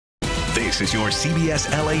This is your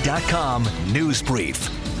CBSLA.com news brief.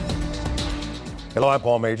 Hello, I'm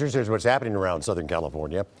Paul Majors. Here's what's happening around Southern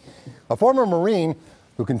California. A former Marine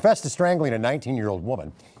who confessed to strangling a 19-year-old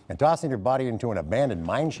woman and tossing her body into an abandoned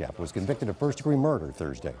mine shaft was convicted of first-degree murder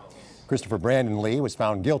Thursday. Christopher Brandon Lee was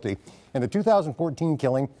found guilty in the 2014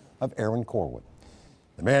 killing of Aaron Corwin.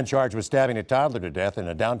 The man charged with stabbing a toddler to death in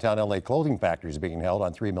a downtown L.A. clothing factory is being held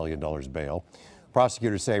on $3 million bail.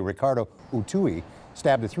 Prosecutors say Ricardo Utui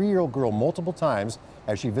stabbed a 3-year-old girl multiple times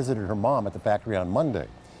as she visited her mom at the factory on Monday.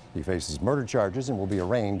 He faces murder charges and will be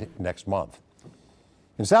arraigned next month.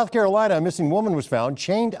 In South Carolina, a missing woman was found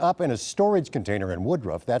chained up in a storage container in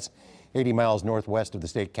Woodruff. That's 80 miles northwest of the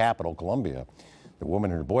state capital, Columbia. The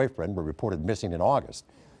woman and her boyfriend were reported missing in August.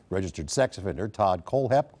 Registered sex offender Todd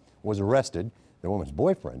Colehep was arrested. The woman's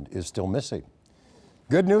boyfriend is still missing.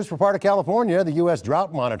 Good news for part of California. The U.S.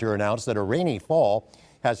 Drought Monitor announced that a rainy fall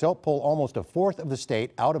has helped pull almost a fourth of the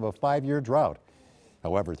state out of a 5-year drought.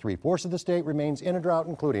 However, 3/4 of the state remains in a drought,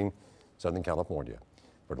 including Southern California.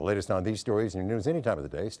 For the latest on these stories and your news any time of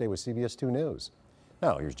the day, stay with CBS 2 News.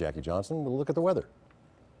 Now, here's Jackie Johnson with a look at the weather.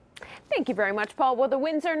 Thank you very much, Paul. Well, the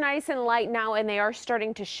winds are nice and light now, and they are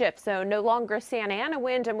starting to shift. So no longer Santa Ana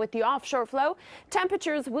wind, and with the offshore flow,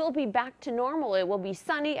 temperatures will be back to normal. It will be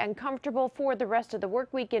sunny and comfortable for the rest of the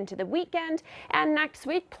work week into the weekend. And next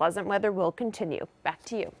week, pleasant weather will continue. Back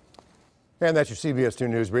to you. And that's your CBS 2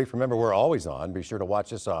 News Brief. Remember, we're always on. Be sure to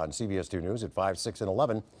watch us on CBS 2 News at 5, 6, and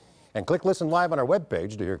 11. And click Listen Live on our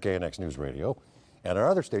webpage to hear KNX News Radio and our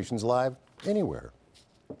other stations live anywhere.